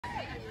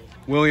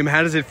William,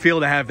 how does it feel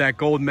to have that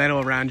gold medal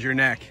around your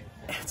neck?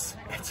 It's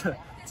an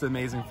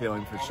amazing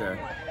feeling for sure.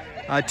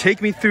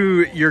 Take me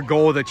through your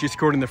goal that you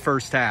scored in the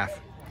first half.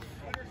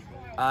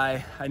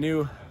 I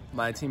knew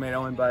my teammate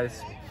Owen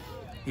Bice,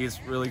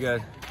 he's really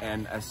good,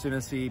 and as soon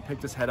as he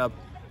picked his head up,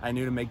 I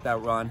knew to make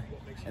that run,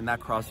 and that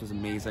cross was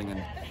amazing,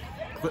 and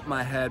clipped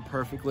my head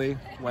perfectly,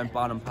 went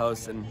bottom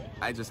post, and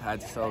I just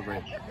had to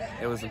celebrate.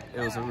 It was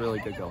a really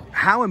good goal.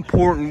 How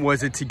important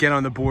was it to get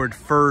on the board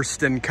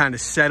first and kind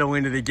of settle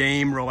into the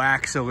game,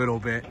 relax a little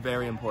bit?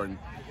 Very important.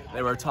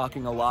 They were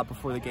talking a lot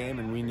before the game,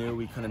 and we knew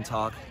we couldn't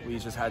talk. We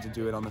just had to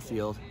do it on the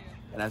field,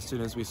 and as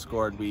soon as we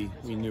scored, we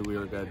knew we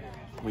were good.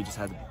 We just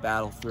had to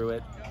battle through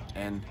it,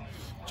 and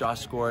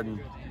Josh scored, and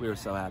we were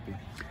so happy.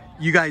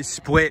 You guys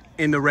split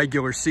in the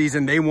regular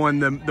season. They won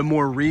the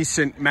more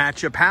recent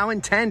matchup. How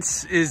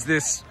intense is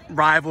this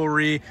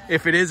rivalry,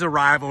 if it is a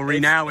rivalry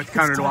now with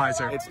Conrad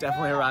Weiser? It's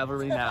definitely a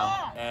rivalry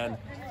now, and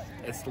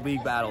it's the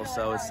league battle,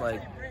 so it's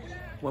like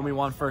when we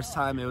won first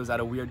time, it was at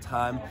a weird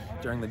time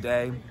during the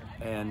day,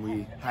 and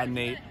we had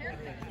Nate.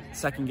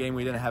 Second game,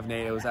 we didn't have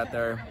Nate. It was at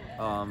their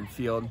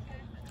field.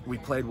 We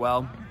played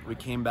well. We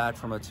came back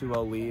from a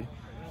 2-0 lead,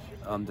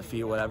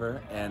 defeat,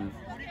 whatever, and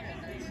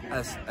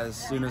as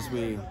soon as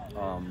we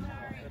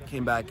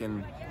came back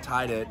and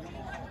tied it,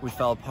 we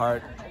fell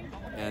apart,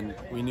 and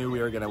we knew we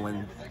were going to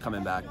win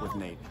coming back with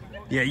Nate.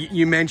 Yeah,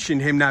 you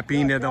mentioned him not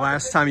being there the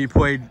last time you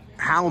played.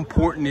 How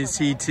important is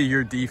he to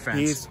your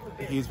defense?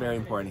 He's very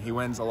important. He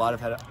wins a lot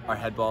of our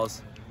head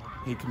balls.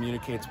 He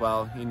communicates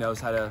well. He knows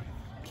how to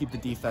keep the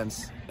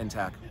defense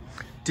intact.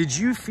 Did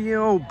you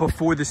feel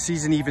before the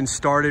season even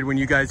started, when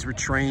you guys were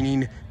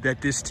training,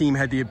 that this team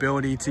had the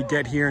ability to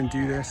get here and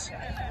do this?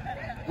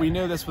 We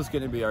knew this was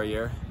going to be our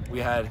year. We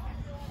had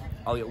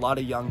a lot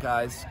of young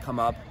guys come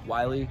up.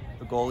 Wylie,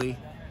 the goalie,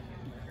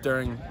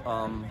 during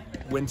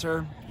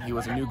winter, he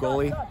was a new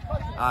goalie.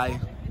 I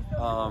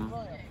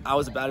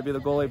was about to be the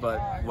goalie,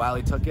 but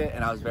Wylie took it,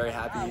 and I was very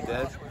happy he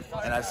did.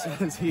 And as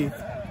soon as he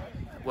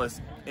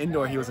was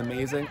indoor, he was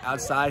amazing.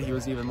 Outside, he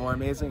was even more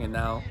amazing, and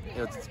now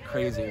it's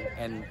crazy.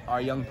 And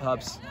our young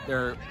pups,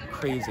 they're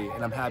crazy,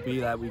 and I'm happy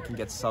that we can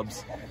get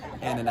subs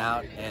in and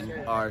out, and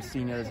our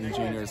seniors and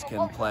juniors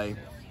can play.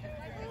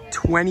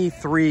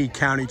 23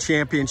 county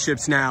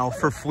championships now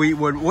for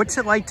Fleetwood. What's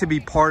it like to be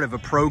part of a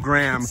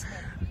program?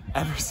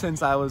 Ever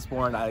since I was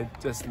born, I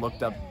just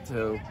looked up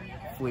to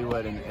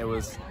Fleetwood, and it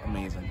was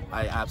amazing.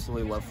 I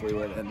absolutely love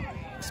Fleetwood, and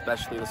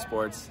especially the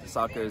sports.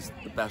 Soccer is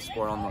the best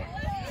sport on the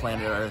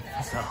planet Earth,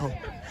 so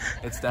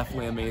it's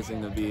definitely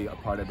amazing to be a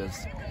part of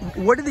this.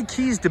 What are the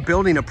keys to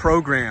building a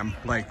program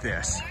like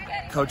this?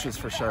 Coaches,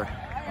 for sure.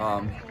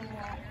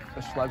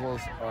 The Schlegels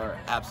are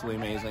absolutely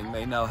amazing.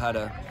 They know how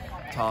to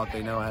talk,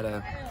 they know how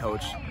to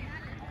coach,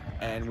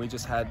 and we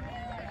just had,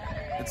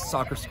 it's a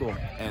soccer school,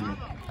 and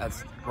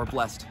we're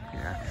blessed.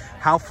 Yeah.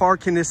 How far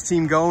can this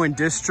team go in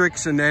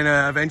districts and then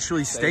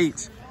eventually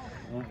states?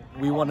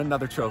 We want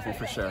another trophy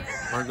for sure.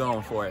 We're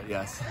going for it,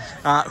 yes.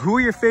 Who are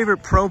your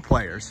favorite pro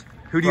players?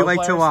 Who do you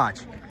like to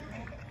watch?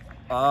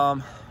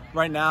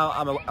 Right now,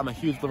 I'm a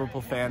huge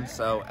Liverpool fan,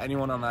 so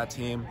anyone on that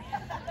team,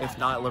 if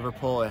not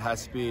Liverpool, it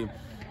has to be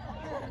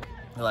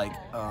like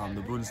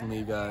the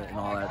Bundesliga and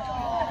all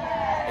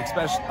that.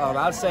 Especially,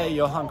 I would say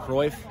Johan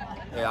Cruyff.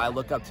 Yeah, I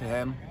look up to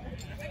him,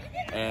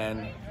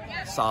 and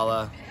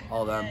Salah,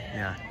 all them.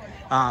 Yeah.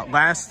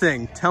 Last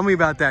thing, tell me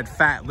about that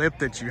fat lip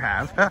that you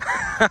have.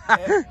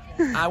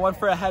 I went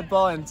for a head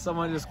ball, and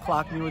someone just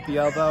clocked me with the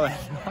elbow. And,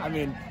 I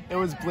mean, it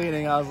was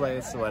bleeding. I was like,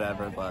 it's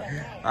whatever, but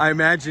I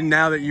imagine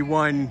now that you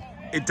won,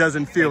 it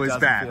doesn't feel as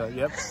bad.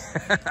 Yep.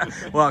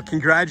 Well,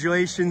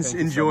 congratulations.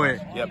 Enjoy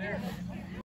it. Yep.